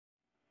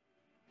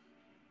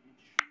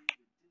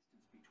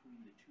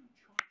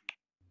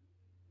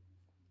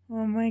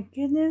Oh my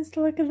goodness,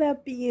 look at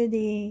that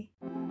beauty.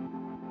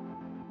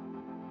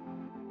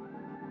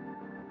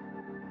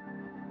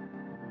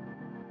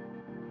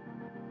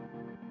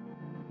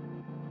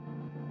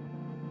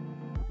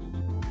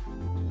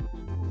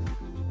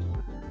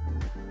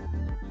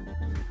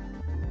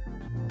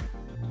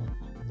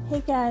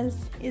 Hey guys,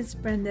 it's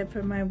Brenda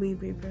from my wee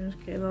Reborn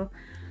Cradle.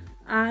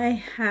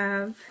 I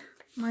have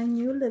my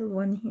new little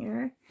one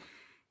here.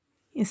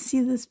 You see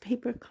this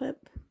paper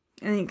clip?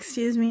 And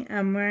excuse me,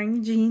 I'm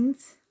wearing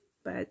jeans,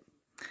 but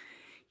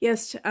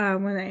yes,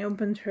 when I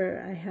opened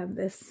her, I have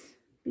this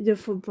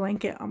beautiful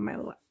blanket on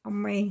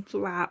my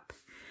lap.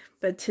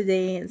 But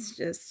today it's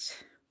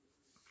just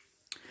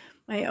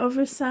my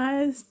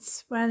oversized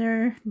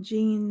sweater,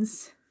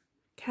 jeans,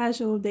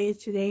 casual day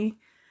today.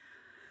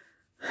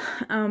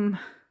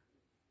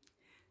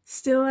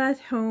 Still at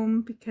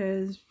home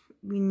because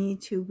we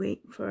need to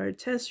wait for our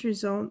test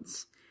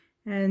results,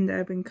 and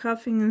I've been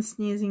coughing and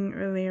sneezing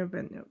earlier,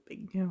 but no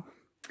big deal.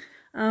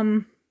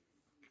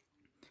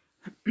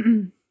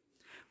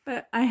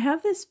 But I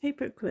have this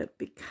paper clip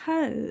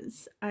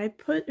because I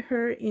put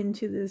her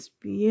into this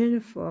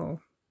beautiful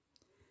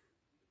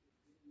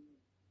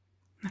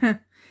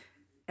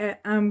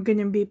I'm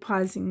gonna be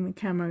pausing the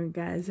camera,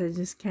 guys. I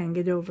just can't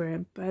get over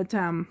it, but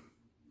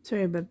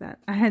sorry about that.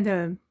 I had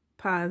to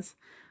pause.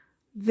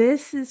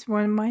 This is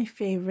one of my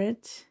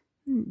favorite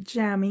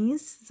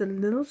jammies. It's a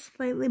little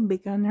slightly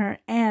big on her,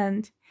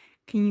 and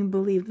can you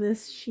believe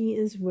this? She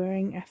is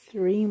wearing a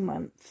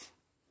 3-month.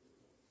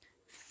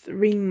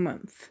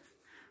 3-month.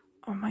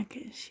 Oh my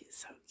goodness,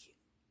 she's so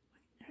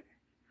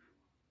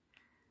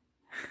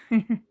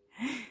cute.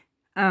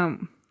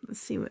 Let's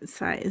see what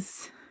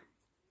size.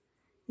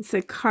 It's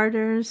a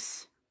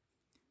Carter's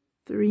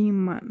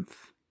 3-month.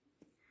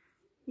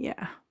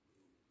 Yeah.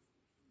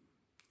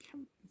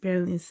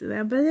 Barely see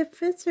that, but it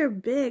fits her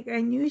big.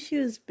 I knew she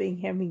was a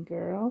big, heavy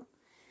girl.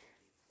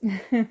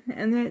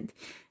 And it's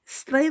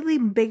slightly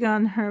big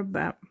on her,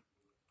 but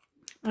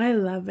I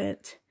love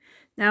it.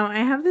 Now, I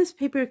have this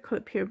paper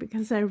clip here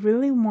because I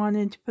really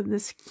wanted to put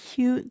this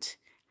cute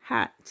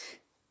hat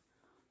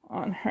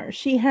on her.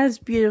 She has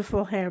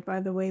beautiful hair, by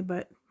the way,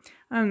 but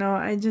I don't know.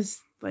 I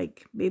just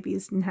like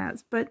babies and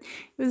hats, but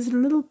it was a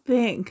little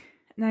big,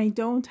 and I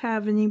don't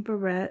have any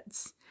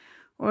barrettes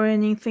or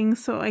anything,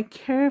 so I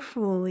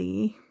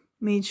carefully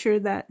made sure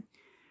that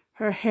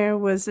her hair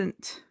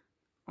wasn't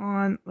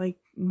on, like,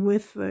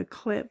 with the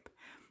clip,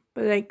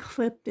 but I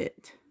clipped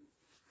it,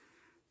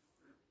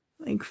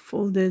 like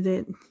folded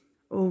it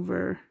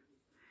over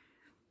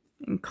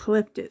and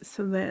clipped it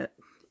so that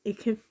it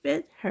could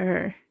fit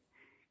her,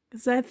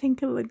 because I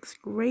think it looks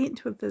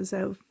great with this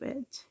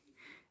outfit.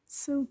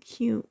 So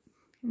cute,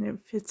 and it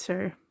fits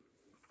her.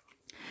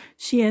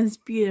 She has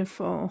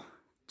beautiful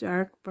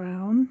dark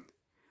brown.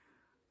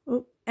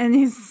 Oh, and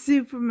it's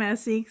super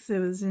messy because it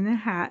was in a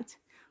hat,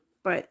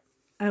 but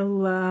I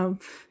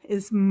love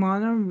it's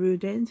mono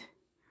rooted,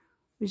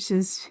 which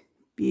is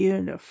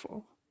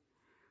beautiful.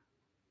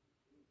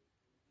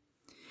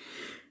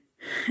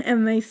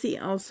 And Lacey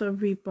also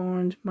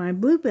reborned my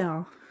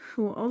Bluebell,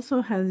 who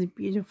also has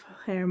beautiful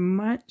hair,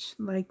 much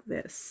like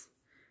this.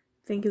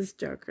 I think it's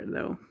darker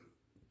though.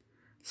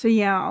 So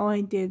yeah, all I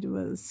did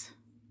was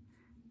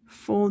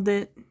fold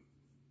it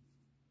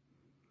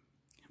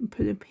and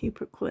put a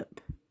paper clip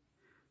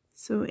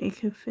so it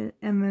could fit,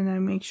 and then I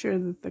make sure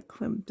that the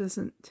clip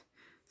doesn't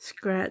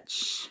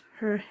scratch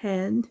her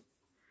head.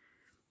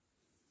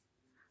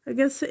 I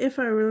guess if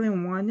I really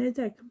wanted,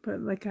 I could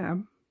put like a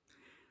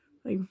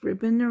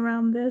ribbon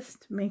around this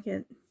to make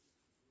it,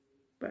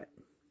 but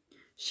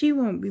she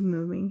won't be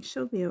moving.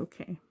 She'll be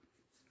okay.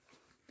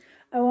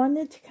 I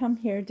wanted to come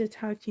here to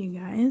talk to you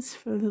guys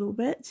for a little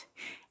bit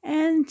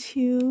and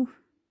to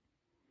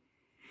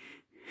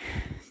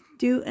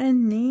do a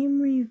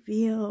name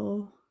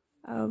reveal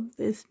of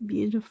this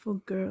beautiful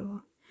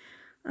girl.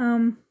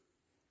 So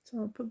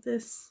I'll put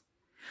this.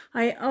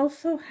 I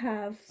also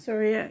have,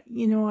 sorry,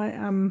 you know what,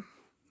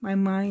 my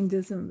mind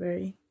isn't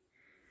very,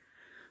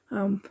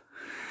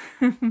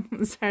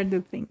 it's hard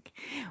to think.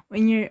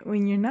 When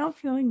you're not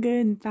feeling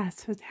good,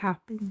 that's what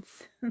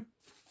happens.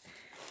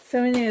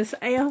 So anyways,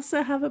 I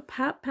also have a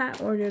PatPat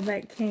order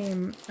that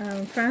came.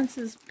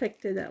 Francis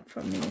picked it up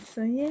for me.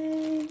 So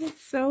yay,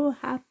 so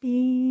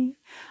happy.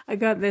 I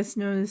got this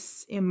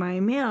notice in my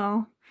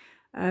mail,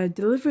 a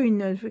delivery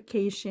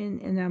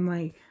notification, and I'm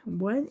like,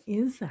 what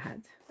is that?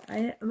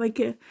 I like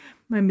it.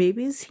 My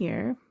baby's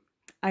here.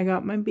 I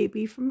got my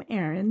baby from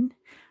Erin.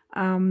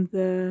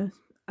 The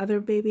other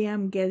baby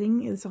I'm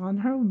getting is on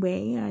her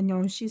way. I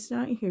know she's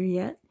not here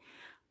yet.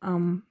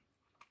 And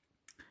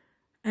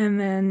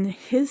then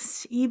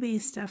his eBay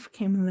stuff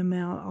came in the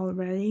mail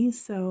already.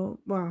 So,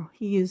 well,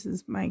 he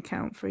uses my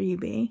account for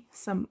eBay,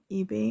 some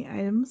eBay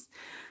items.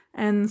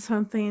 And so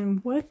I'm thinking,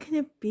 what could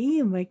it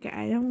be? Like,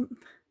 I don't,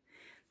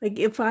 like,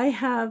 if I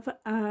have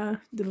a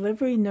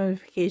delivery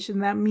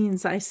notification, that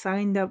means I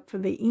signed up for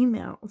the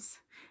emails.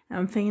 And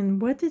I'm thinking,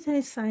 what did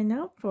I sign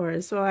up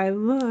for? So I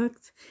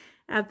looked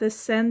at the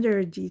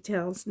sender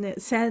details, and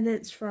it said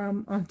it's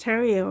from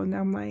Ontario. And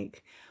I'm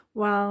like,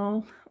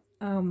 well,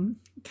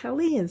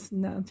 Kelly is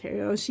in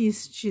Ontario.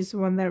 She's the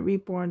one that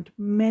reborn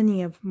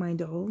many of my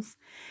dolls,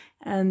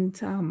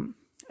 and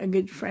a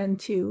good friend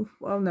too.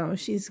 Well, no,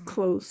 she's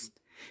close.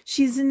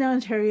 She's in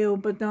Ontario,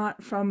 but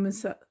not from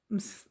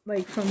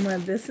like from where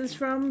this is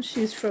from.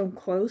 She's from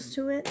close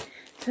to it.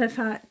 So I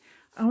thought,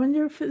 I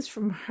wonder if it's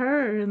from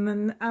her. And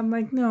then I'm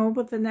like, no,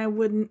 but then I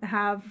wouldn't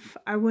have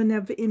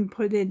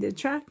inputted a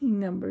tracking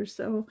number.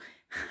 So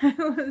I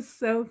was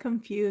so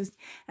confused.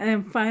 And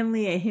then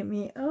finally it hit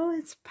me, oh,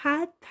 it's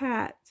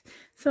PatPat.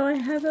 So I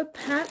have a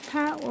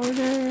PatPat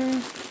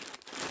order.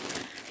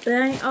 But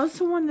I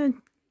also want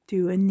to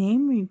do a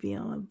name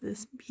reveal of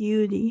this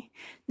beauty.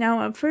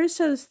 Now, at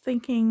first I was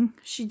thinking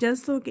she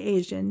does look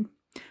Asian,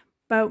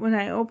 but when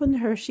I opened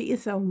her, she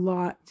is a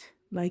lot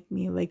like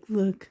me. Like,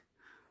 look,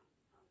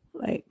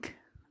 like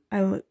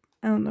I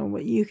don't know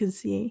what you can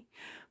see,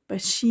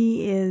 but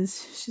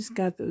she's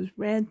got those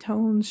red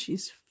tones.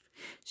 She's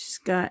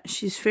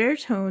fair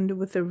toned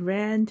with the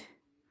red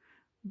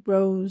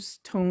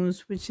rose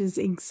tones, which is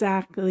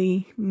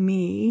exactly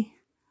me.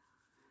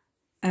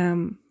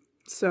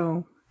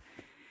 So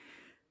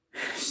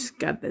she's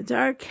got the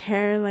dark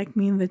hair like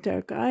me, the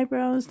dark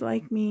eyebrows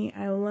like me.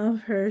 I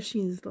love her.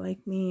 She's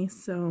like me.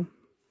 So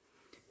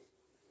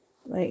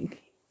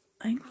like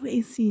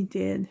Lacey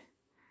did.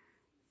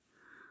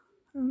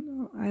 I don't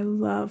know. I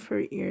love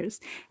her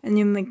ears. And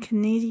in the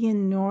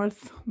Canadian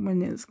North,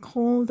 when it's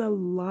cold a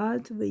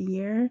lot of the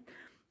year,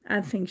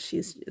 I think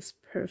she's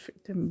just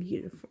perfect and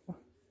beautiful.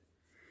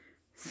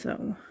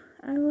 So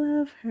I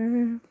love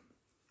her.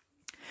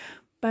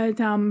 But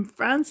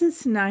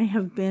Francis and I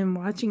have been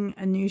watching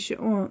a new show.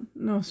 Oh,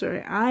 no,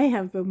 sorry. I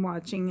have been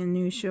watching a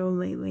new show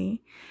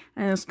lately.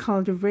 And it's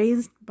called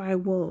Raised by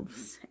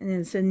Wolves. And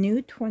it's a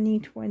new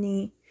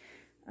 2020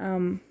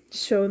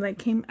 show that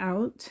came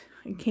out.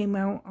 It came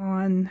out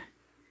on...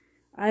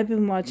 I've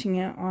been watching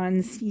it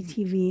on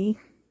CTV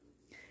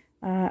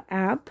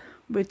app,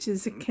 which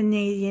is a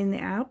Canadian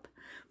app.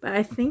 But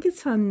I think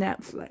it's on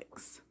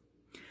Netflix.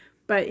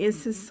 But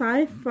it's a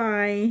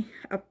sci-fi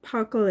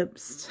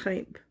apocalypse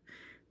type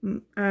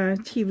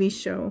TV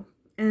show,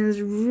 and it's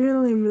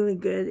really, really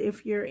good.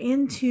 If you're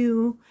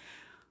into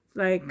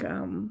like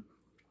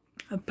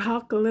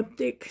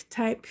apocalyptic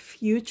type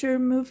future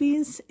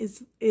movies,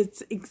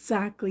 it's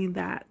exactly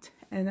that,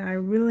 and I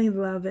really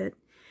love it.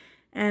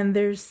 And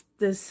there's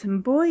this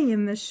boy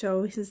in the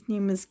show, his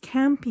name is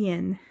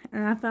Campion,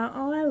 and I thought,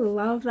 oh, I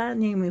love that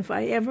name. If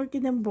I ever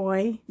get a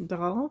boy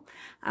doll,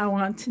 I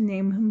want to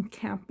name him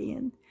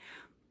Campion.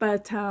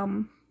 But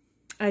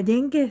I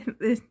didn't get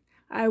this.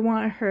 I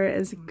want her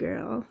as a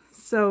girl.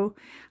 So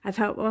I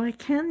thought, well, I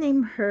can't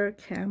name her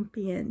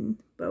Campion,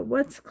 but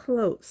what's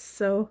close?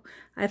 So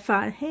I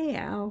thought, hey,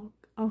 I'll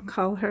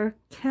call her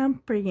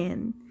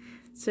Cambrian.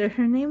 So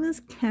her name is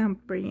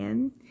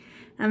Cambrian.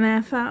 And then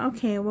I thought,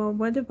 okay, well,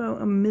 what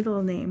about a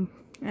middle name?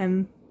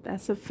 And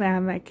that's a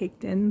fan that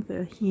kicked in,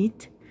 the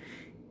heat.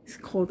 It's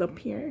cold up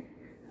here.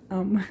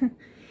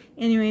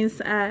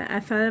 Anyways, I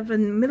thought of a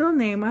middle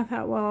name. I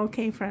thought, well,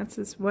 okay,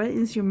 Francis, what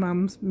is your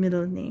mom's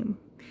middle name?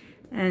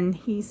 And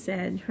he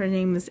said her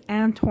name is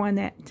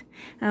Antoinette.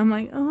 And I'm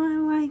like, oh, I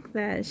like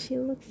that. She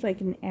looks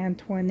like an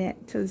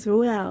Antoinette as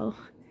well.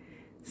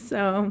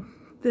 So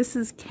this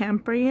is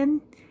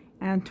Cambrian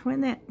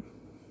Antoinette.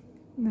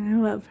 And I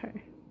love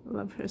her. I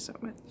love her so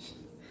much.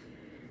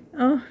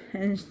 Oh,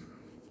 and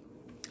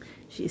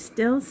she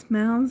still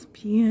smells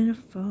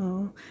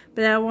beautiful.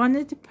 But I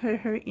wanted to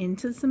put her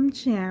into some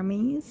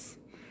jammies.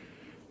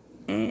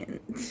 And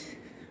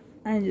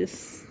I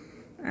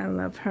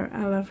love her.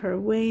 I love her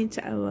weight.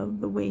 I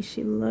love the way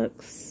she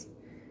looks.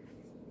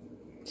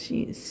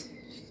 She's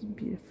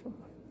beautiful.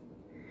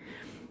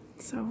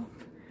 So,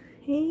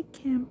 hey,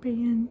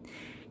 Cambrian.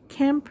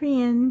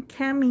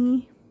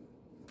 Cammy.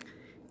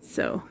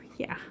 So,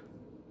 yeah.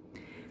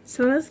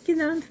 So let's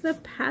get on to the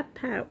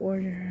PatPat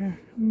order.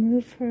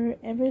 Move her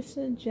ever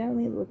so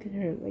gently. Look at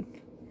her.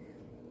 Like,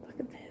 look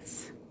at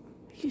this.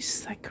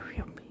 She's like a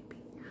real baby.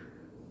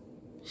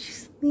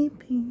 She's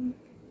sleeping.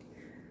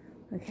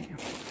 Okay.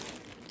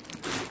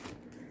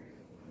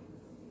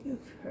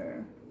 Give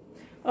her.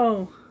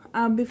 Oh,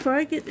 before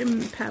I get to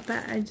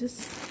PatPat, I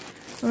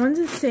wanted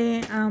to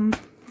say,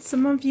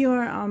 some of you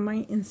are on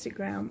my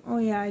Instagram. Oh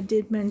yeah, I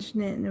did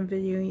mention it in a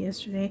video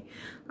yesterday.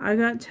 I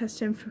got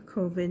tested for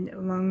COVID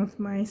along with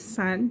my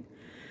son.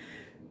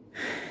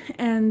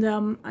 And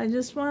I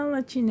just want to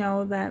let you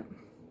know that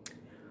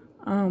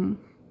I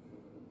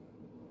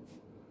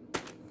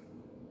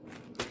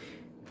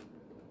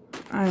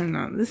don't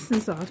know, this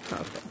is off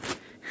topic.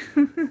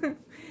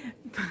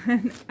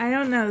 But I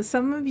don't know,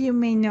 some of you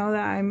may know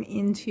that I'm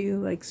into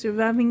like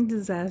surviving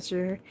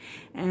disaster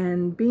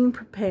and being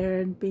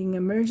prepared. Being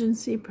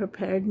emergency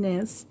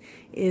preparedness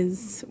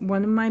is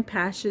one of my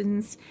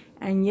passions.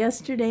 And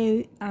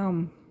yesterday,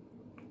 not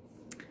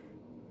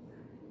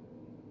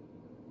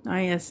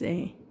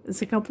yesterday,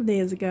 it's a couple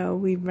days ago,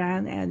 we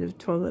ran out of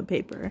toilet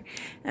paper.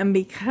 And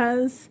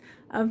because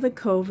of the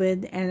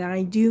COVID, and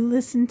I do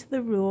listen to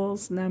the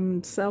rules, and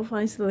I'm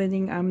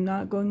self-isolating, I'm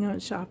not going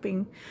out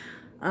shopping,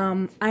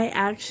 All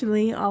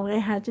I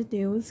had to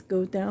do was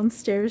go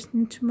downstairs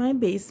into my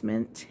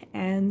basement,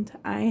 and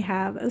I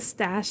have a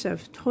stash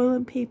of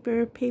toilet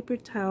paper, paper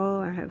towel,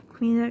 I have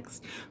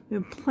Kleenex, we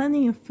have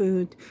plenty of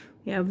food,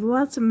 we have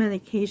lots of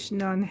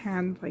medication on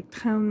hand, like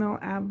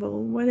Tylenol,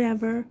 Advil,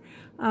 whatever.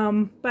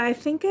 But I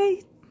think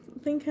I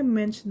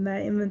mentioned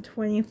that in the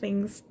 20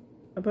 things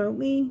about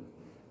me.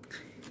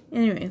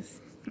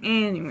 Anyways,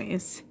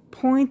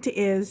 point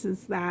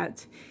is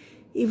that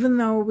even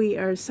though we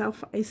are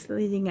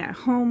self-isolating at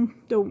home,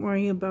 don't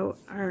worry about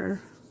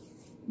our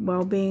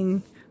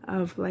well-being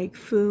of like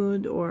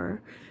food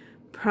or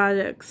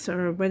products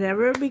or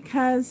whatever,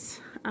 because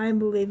I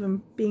believe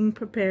in being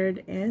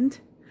prepared, and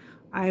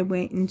I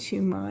went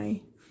into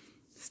my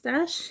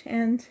stash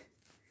and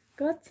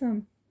got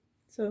some.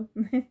 So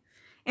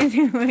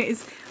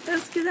anyways,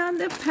 let's get on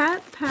to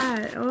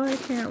PatPat. Oh, I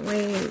can't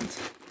wait.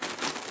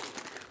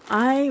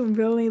 I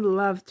really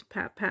loved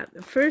PatPat.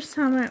 The first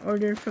time I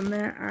ordered from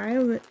there,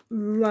 I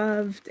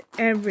loved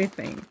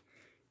everything.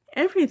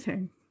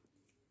 Everything.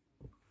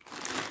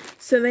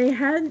 So they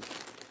had,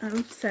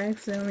 oops, I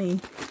accidentally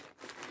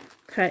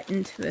cut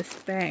into this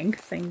bag.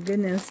 Thank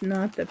goodness,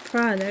 not the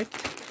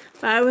product.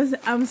 But I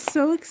was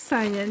so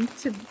excited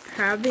to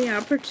have the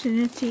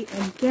opportunity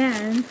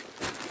again.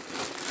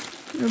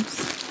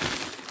 Oops.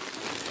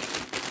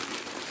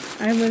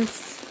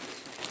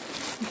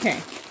 Okay,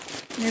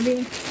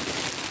 maybe.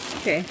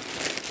 Okay,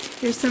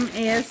 here's some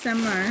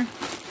ASMR.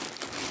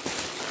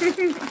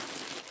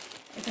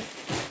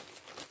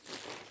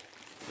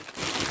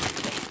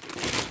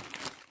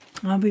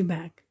 I'll be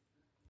back.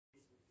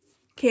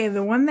 Okay,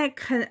 the one that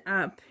cut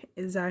up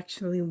is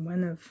actually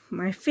one of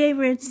my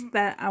favorites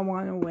that I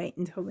want to wait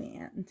until the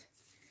end.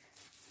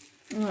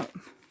 Oh.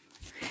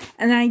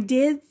 And I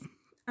did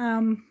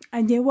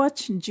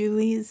watch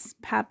Julie's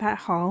PatPat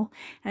haul,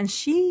 and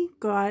she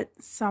got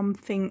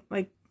something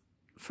like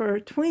for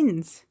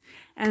twins.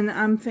 And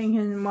I'm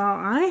thinking, well,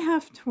 I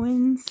have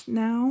twins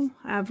now.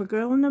 I have a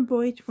girl and a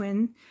boy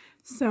twin.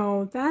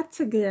 So that's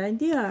a good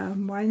idea.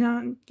 Why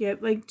not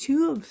get like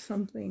 2 of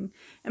something?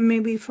 And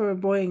maybe for a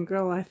boy and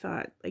girl, I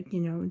thought, like,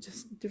 you know,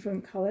 just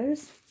different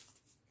colors.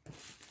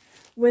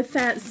 With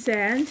that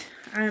said,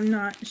 I'm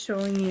not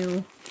showing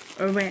you,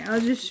 or wait,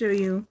 I'll just show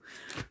you.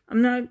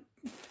 I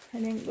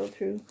didn't go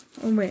through.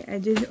 Oh wait, I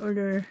did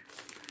order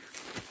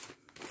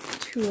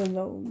 2 of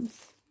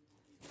those.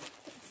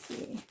 Let's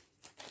see.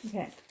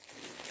 Okay.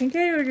 I think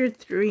I ordered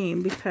 3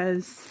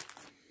 because,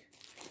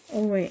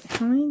 oh wait,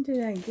 how many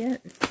did I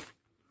get?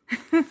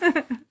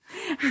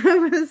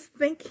 I was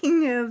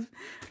thinking of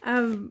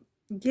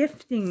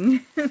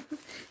gifting.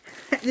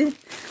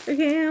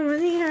 Okay, how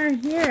many are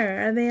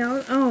here? Are they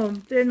all? Oh,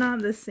 they're not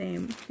the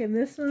same. Okay,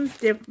 this one's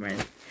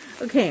different.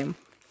 Okay.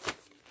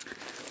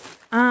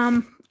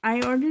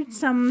 I ordered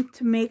some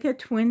to make a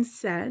twin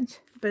set,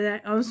 but I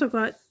also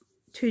got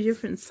 2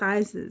 different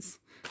sizes.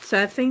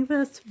 So I think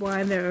that's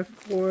why there are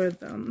 4 of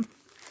them.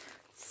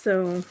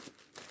 So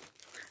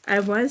I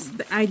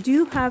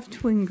do have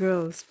twin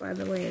girls, by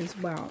the way, as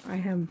well. I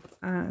have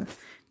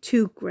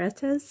 2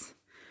 Gretas.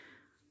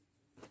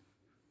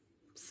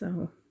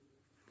 So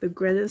the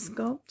Greta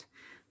sculpt.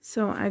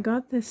 So I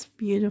got this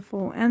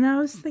beautiful, and I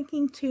was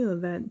thinking too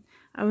that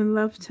I would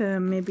love to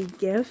maybe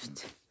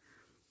gift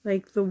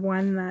like the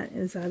one that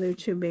is either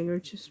too big or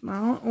too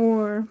small,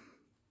 or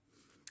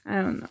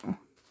I don't know.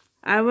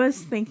 I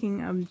was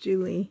thinking of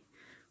Julie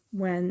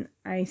when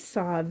I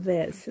saw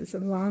this. It's a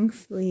long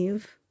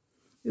sleeve.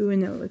 Ooh,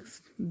 and it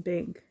looks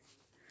big.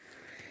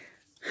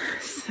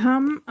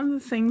 Some of the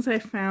things I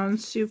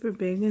found super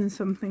big, and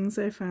some things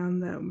I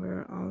found that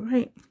were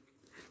alright.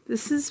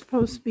 This is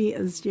supposed to be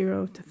a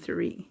 0 to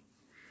 3.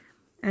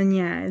 And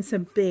yeah, it's a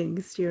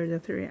big 0 to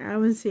 3. I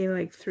would say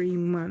like 3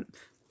 months.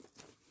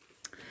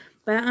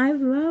 But I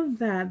love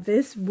that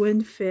this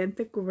would fit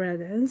the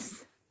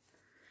Gretas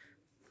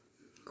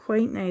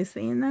quite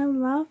nicely, and I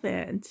love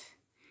it.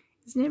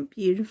 Isn't it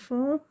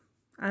beautiful?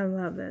 I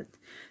love it.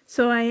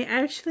 So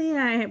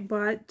I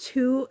bought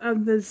 2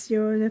 of the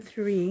 0 to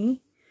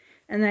 3,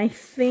 and I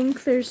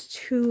think there's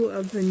 2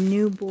 of the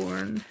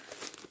newborn,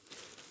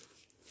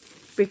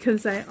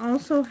 because I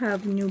also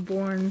have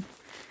newborn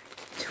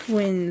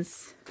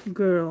twins,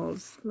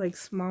 girls, like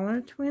smaller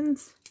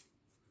twins.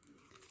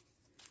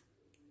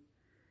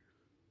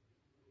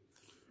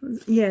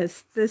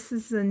 Yes, this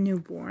is a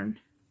newborn.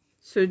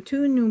 So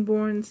 2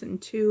 newborns and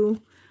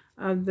 2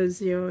 of the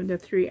 0 to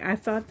 3. I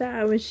thought that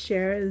I would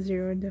share a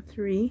 0 to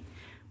 3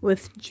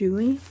 with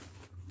Julie.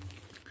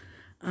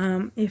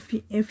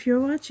 If you're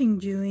watching,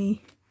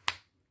 Julie,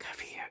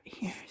 cover your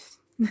ears.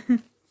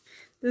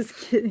 Just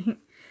kidding.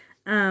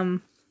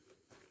 I'm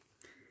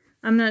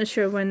not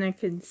sure when I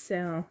could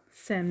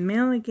send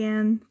mail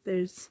again.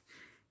 There's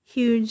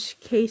huge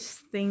case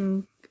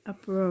thing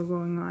uproar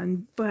going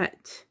on,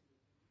 but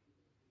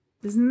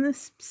isn't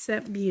this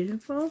set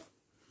beautiful?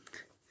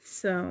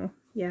 So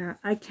yeah,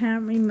 I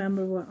can't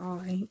remember what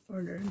all I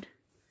ordered.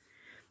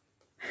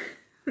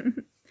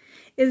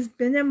 It's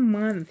been a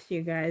month,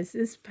 you guys.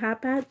 This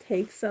PatPat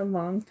takes a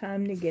long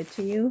time to get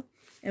to you.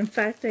 In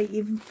fact, I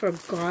even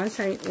forgot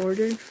I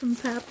ordered from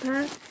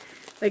PatPat.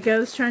 Like, I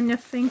was trying to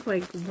think,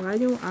 like, why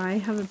do I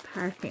have a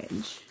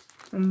package?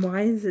 And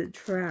why is it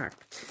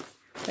tracked?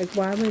 Like,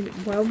 why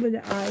would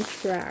I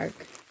track?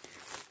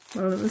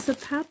 Well, it was a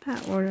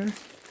PatPat order.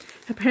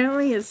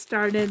 Apparently, it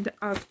started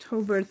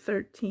October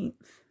 13th.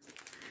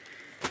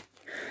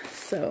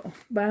 So,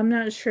 but I'm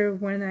not sure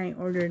when I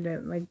ordered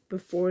it, like,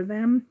 before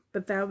them.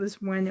 But that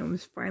was when it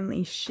was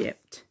finally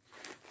shipped.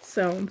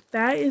 So,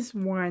 that is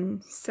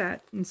one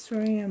set. And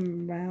sorry,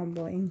 I'm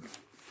rambling.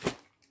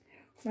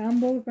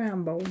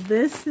 Ramble.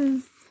 This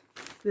is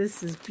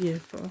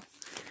beautiful.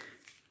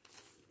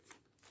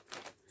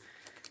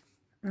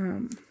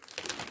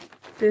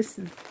 This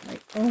is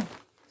like, oh,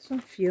 this one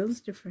feels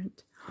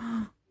different.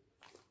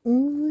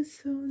 Oh,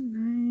 so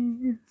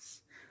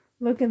nice.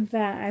 Look at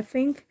that. I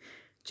think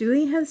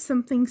Julie has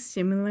something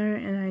similar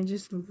and I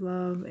just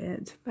love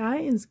it.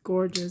 That is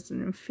gorgeous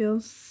and it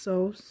feels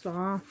so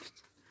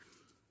soft.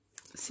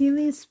 See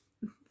this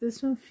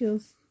one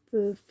feels,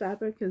 the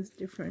fabric is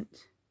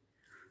different.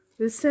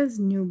 This says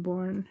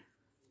newborn.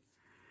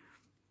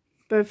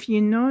 But if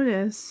you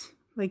notice,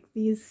 like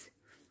these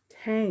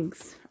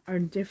tags are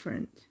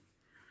different.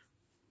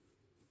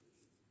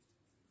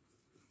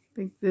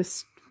 Like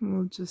this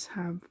will just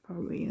have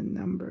probably a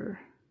number.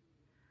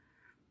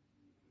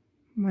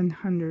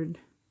 100.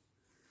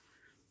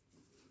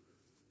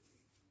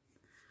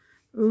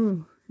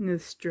 Ooh, and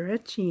it's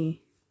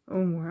stretchy.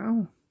 Oh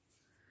wow.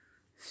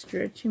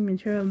 Stretchy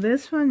material.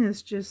 This one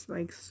is just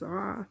like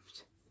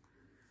soft.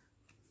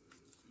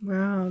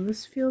 Wow,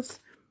 this feels,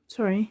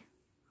 sorry.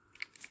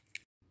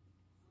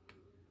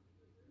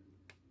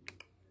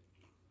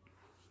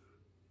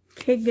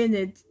 Okay, good.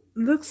 It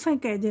looks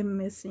like I didn't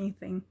miss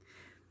anything.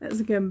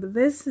 That's good, but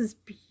this is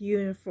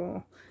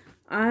beautiful.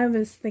 I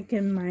was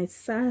thinking my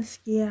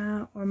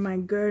Saskia or my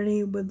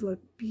Gertie would look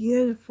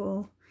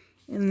beautiful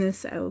in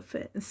this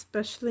outfit,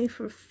 especially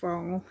for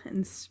fall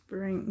and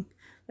spring.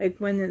 Like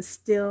when it's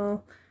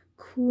still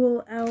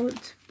cool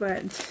out,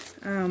 but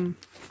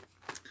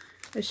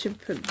I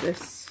should put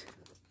this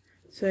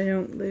so I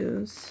don't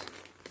lose,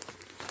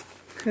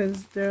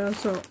 because there are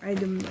also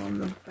items on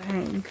the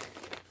bag.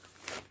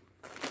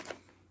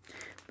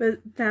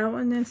 But that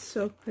one is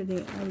so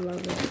pretty. I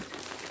love it.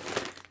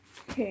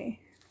 Okay.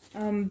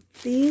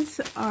 This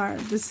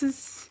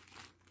is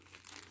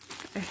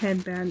a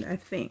headband, I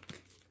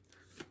think.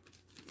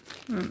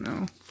 I don't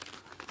know.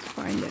 Let's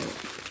find out.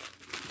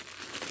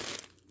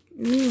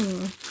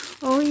 Ooh.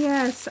 Oh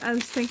yes, I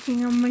was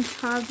thinking of my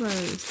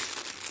toddlers.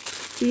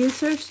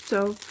 These are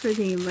so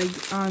pretty,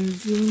 like on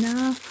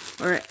Xena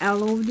or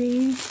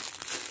Elodie.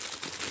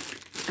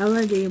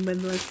 Elodie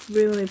would look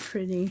really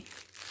pretty.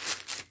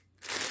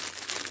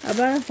 I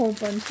bought a whole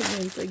bunch of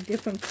these, like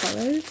different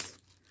colors.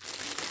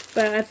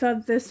 But I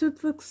thought this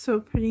would look so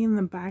pretty in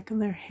the back of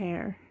their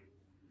hair.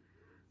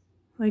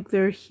 Like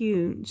they're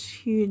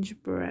huge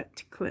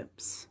barrette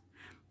clips.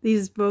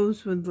 These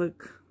bows would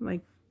look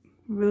like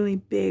really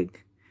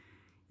big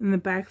in the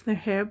back of their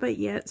hair, but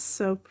yet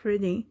so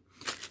pretty.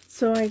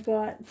 So I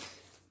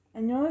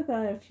know I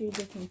got a few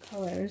different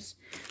colors.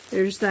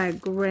 There's that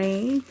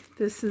gray.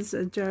 This is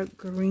a dark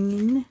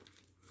green.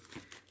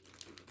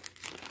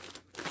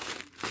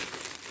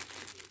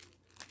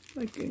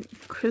 Like a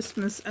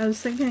Christmas, I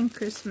was thinking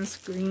Christmas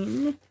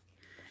green.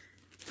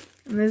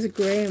 And this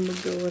gray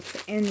would go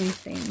with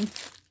anything.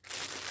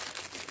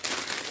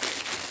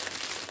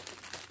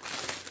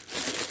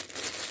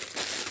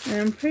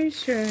 And I'm pretty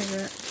sure I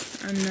got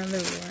another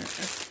one.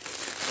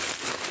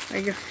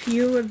 Like a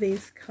few of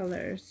these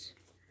colors.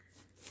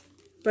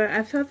 But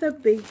I thought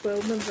that big bow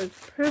would look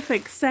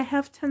perfect because I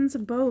have tons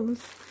of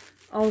bows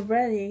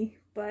already,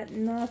 but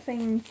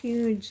nothing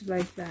huge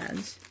like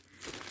that.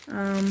 What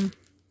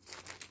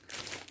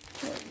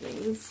are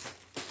these?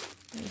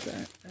 What is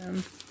that?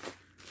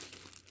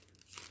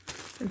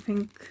 I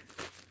think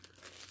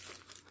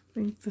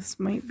this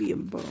might be a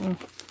bow.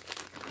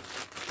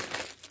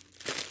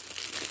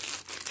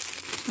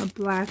 A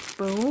black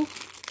bow.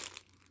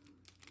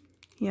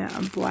 Yeah,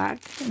 a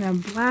black and a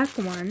black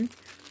one,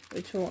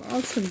 which will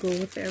also go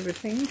with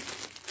everything.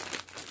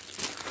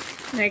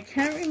 And I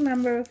can't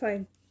remember if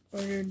I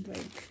ordered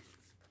like,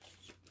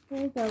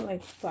 I got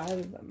like 5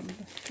 of them.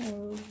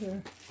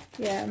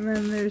 Yeah, and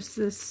then there's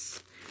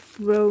this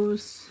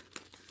rose,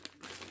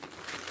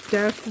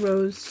 dark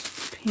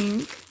rose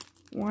pink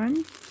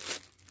one,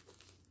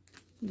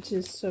 which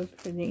is so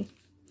pretty.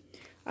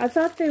 I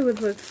thought they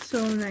would look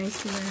so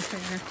nice in their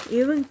hair,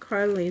 even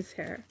Carly's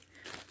hair.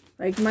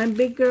 Like my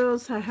big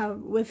girls I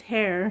have with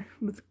hair,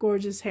 with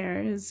gorgeous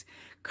hair, is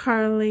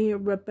Carly,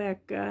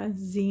 Rebecca,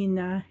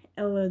 Xena,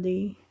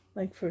 Elodie,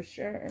 like for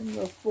sure,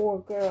 the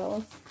 4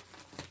 girls.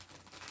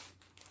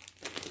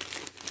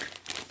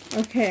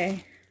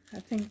 Okay, I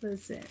think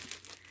that's it.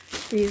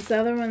 These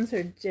other ones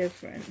are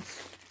different.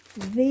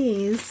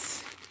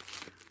 These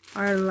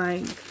are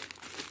like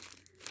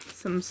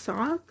some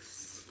socks.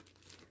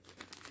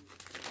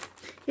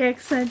 Yeah,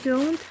 because I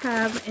don't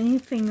have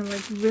anything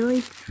like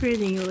really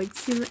pretty. Like,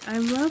 see, I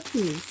love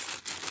these.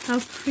 How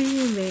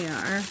pretty they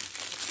are.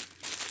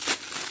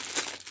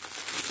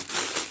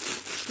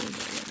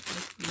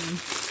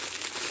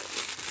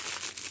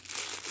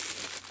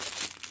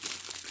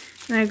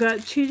 And I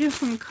got 2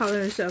 different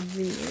colors of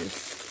these.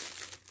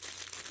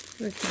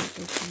 So I can't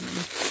open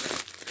them.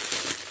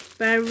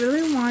 But I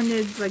really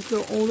wanted like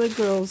the older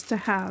girls to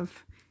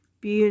have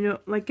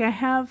beautiful, like I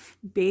have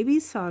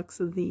baby socks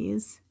of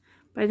these,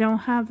 but I don't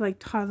have like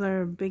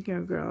toddler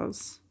bigger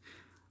girls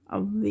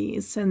of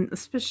these. And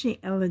especially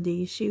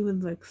Elodie, she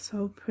would look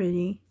so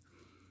pretty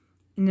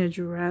in a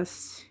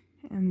dress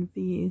and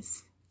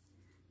these.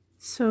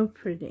 So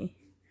pretty.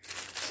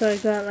 So I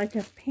got like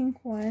a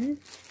pink one.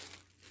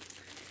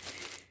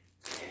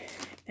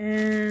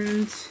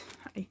 And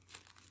I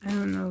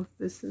don't know if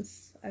this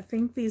is, I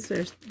think these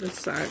are the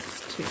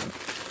socks too.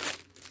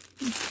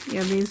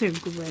 Yeah, these are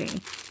gray.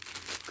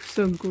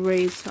 So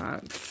gray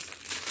socks.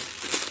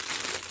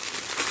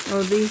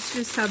 Oh, these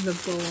just have the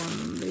bow on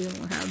them. They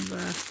don't have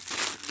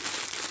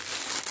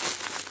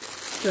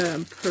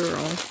the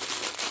pearl.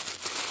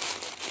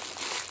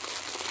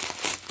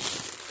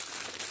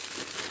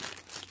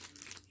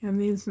 And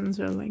these ones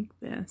are like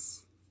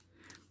this.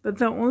 But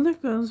the older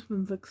girls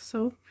would look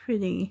so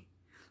pretty,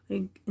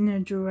 like in a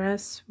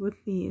dress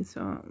with these.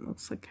 Oh, it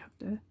looks like I have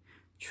to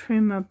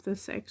trim up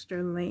this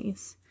extra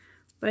lace.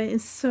 But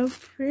it's so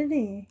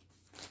pretty.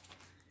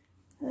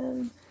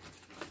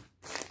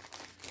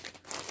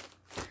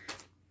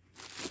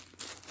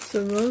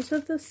 So those are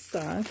the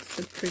socks,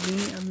 the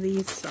pretty of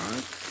these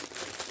socks.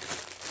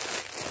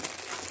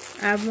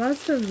 I have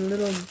lots of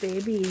little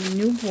baby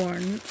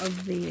newborn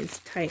of these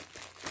type.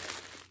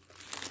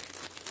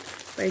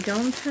 But I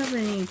don't have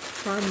any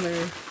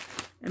toddler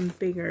and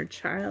bigger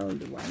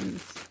child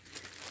ones.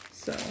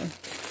 So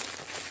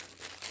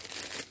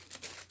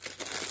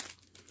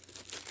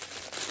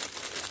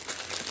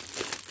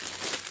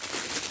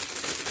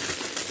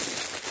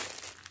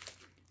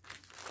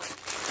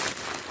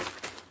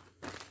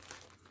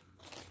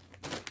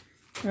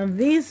now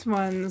these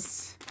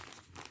ones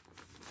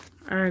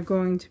are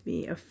going to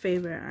be a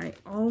favorite. I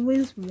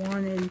always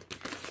wanted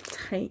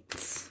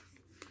tights.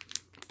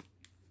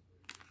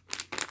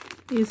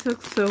 These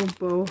look so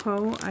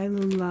boho. I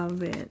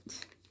love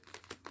it.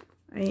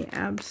 I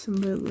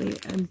absolutely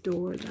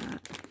adore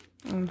that.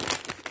 Oh,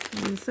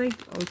 it's like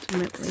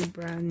ultimately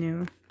brand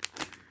new.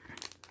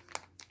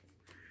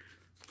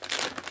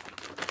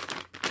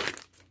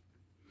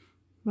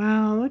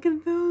 Wow, look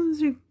at those.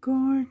 They're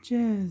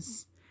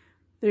gorgeous.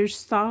 They're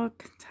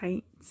sock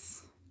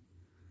tights.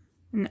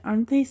 And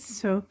aren't they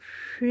so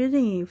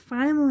pretty?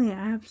 Finally,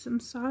 I have some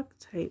sock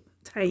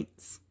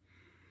tights.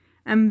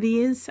 And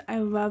these, I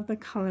love the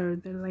color.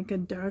 They're like a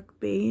dark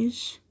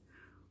beige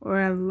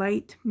or a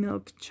light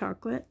milk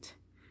chocolate.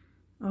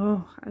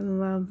 Oh, I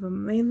love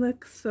them. They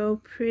look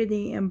so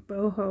pretty and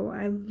boho.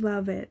 I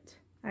love it.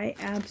 I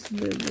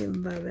absolutely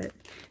love it.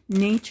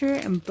 Nature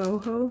and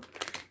boho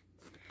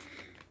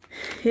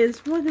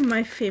is one of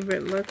my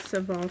favorite looks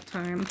of all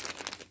time.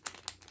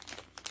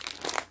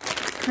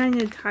 Kind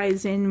of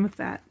ties in with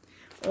that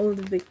old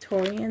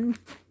Victorian.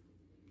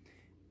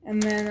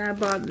 And then I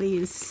bought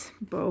these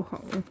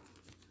boho.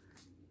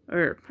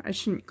 Or I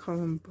shouldn't call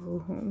them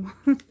boho.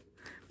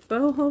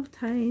 Boho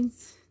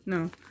ties.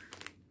 No,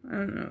 I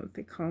don't know what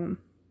they call them.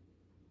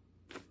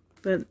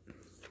 But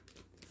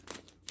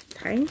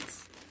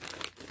tights?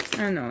 I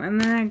don't know. And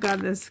then I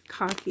got this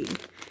cocky.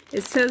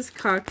 It says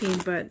cocky,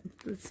 but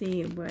let's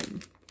see what.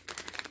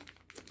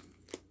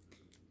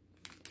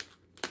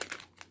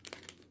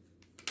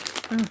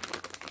 Oh,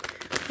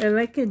 they're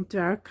like a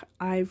dark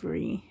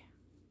ivory.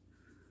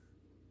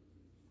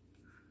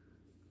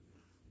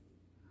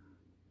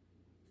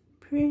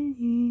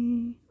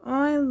 Pretty.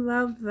 Oh, I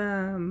love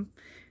them.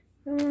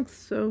 They look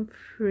so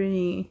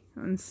pretty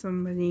on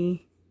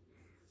somebody.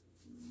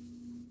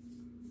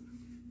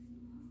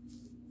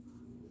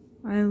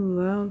 I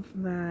love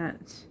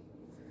that.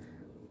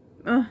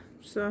 Oh,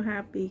 I'm so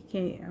happy.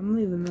 Okay, I'm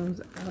leaving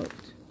those out.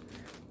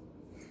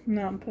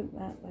 Not put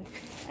that back.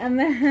 And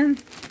then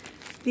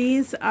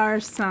these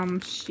are some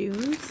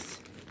shoes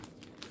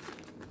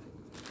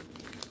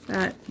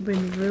that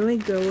would really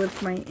go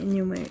with my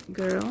Inuit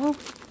girl.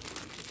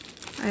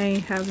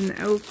 I have an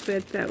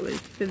outfit that would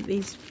fit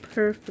these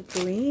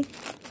perfectly.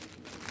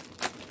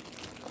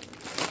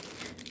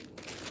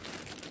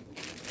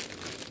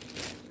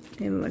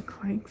 They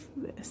look like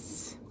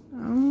this.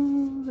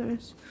 Oh,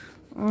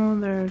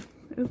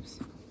 oops.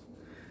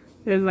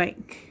 They're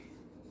like,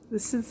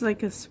 this is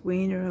like a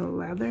suede or a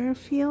leather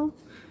feel.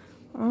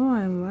 Oh,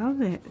 I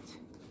love it.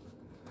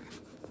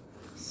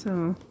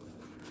 So,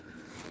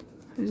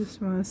 I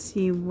just want to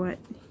see what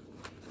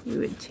you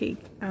would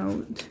take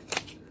out.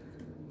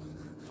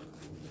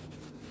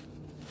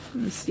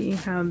 And see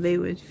how they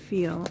would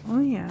feel. Oh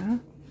yeah,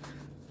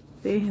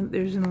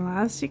 there's an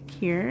elastic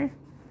here,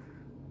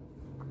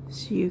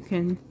 so you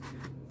can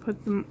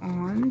put them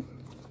on.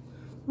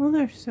 Oh,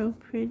 they're so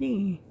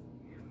pretty.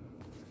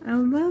 I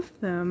love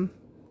them.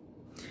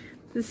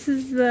 This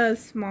is the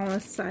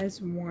smallest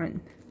size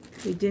one.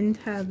 We didn't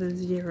have a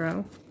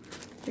 0,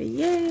 but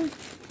yay,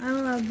 I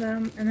love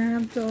them, and I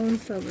have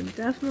those that would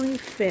definitely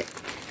fit.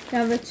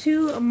 Now the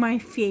 2 of my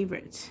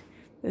favorites,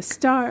 the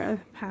star of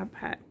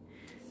PatPat.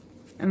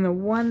 and the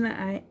one that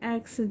I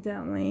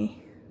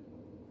accidentally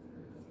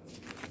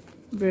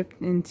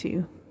ripped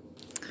into.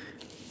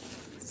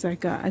 So I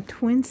got a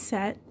twin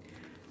set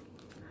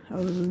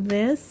of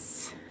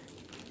this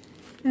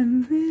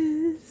and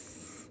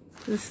this.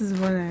 This is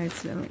what I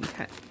accidentally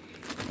cut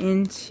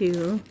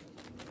into.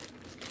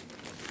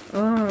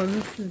 Oh,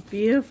 this is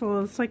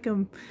beautiful. It's like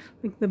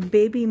the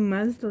baby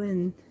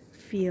muslin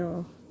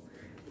feel.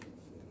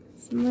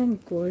 Isn't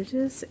that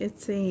gorgeous?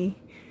 It's a,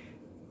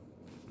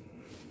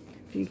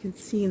 if you can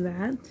see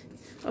that.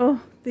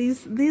 Oh,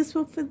 these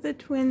will fit the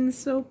twins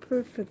so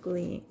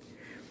perfectly.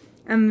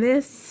 And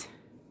this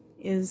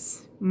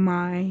is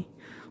my,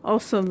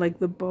 also like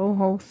the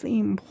boho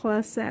theme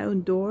plus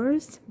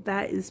outdoors.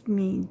 That is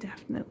me,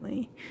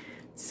 definitely.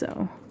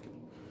 So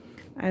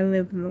I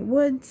live in the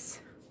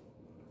woods.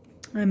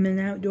 I'm an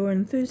outdoor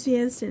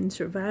enthusiast and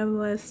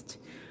survivalist.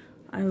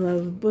 I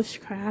love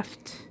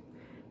bushcraft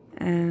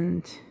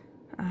and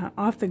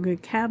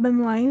off-the-grid cabin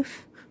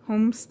life,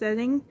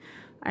 homesteading.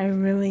 I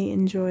really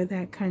enjoy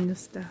that kind of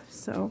stuff.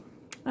 So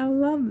I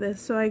love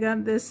this. So I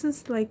got this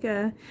is like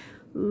a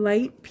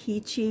light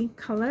peachy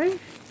color.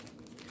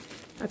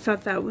 I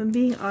thought that would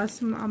be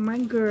awesome on my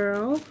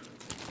girl.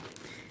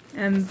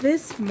 And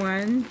this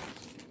one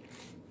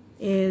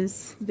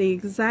is the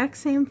exact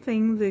same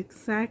thing, the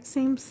exact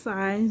same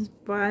size,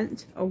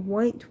 but a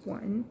white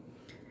one.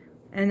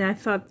 And I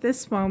thought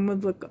this one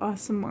would look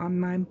awesome on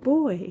my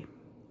boy.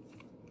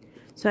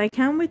 So I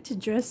can't wait to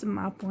dress him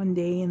up one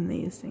day in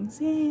these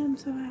things. Yay, I'm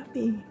so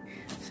happy.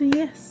 So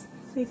yes,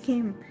 they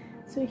came.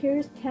 So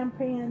here's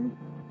Cambrian.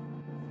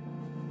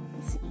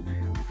 Let's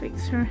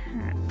fix her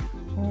hat.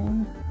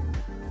 Oh,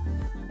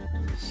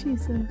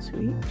 she's so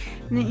sweet.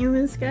 And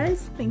anyways,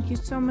 guys, thank you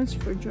so much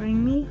for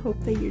joining me. Hope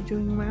that you're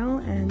doing well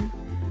and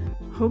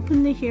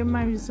hoping to hear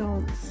my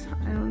results.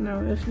 I don't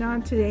know, if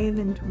not today,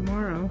 then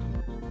tomorrow.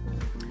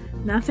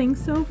 Nothing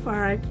so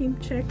far. I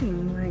keep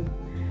checking. Like,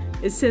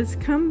 it says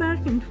come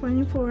back in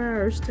 24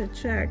 hours to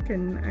check,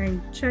 and I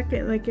check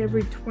it like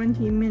every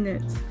 20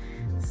 minutes.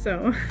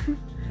 So,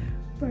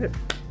 but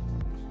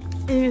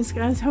anyways,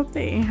 guys, hope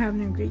that you're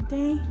having a great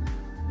day.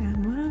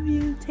 And love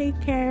you. Take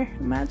care.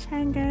 Match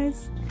hand,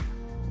 guys.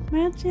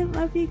 Match it.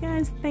 Love you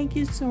guys. Thank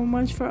you so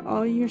much for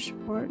all your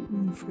support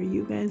and for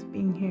you guys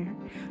being here.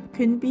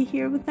 Couldn't be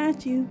here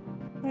without you.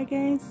 Bye,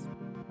 guys.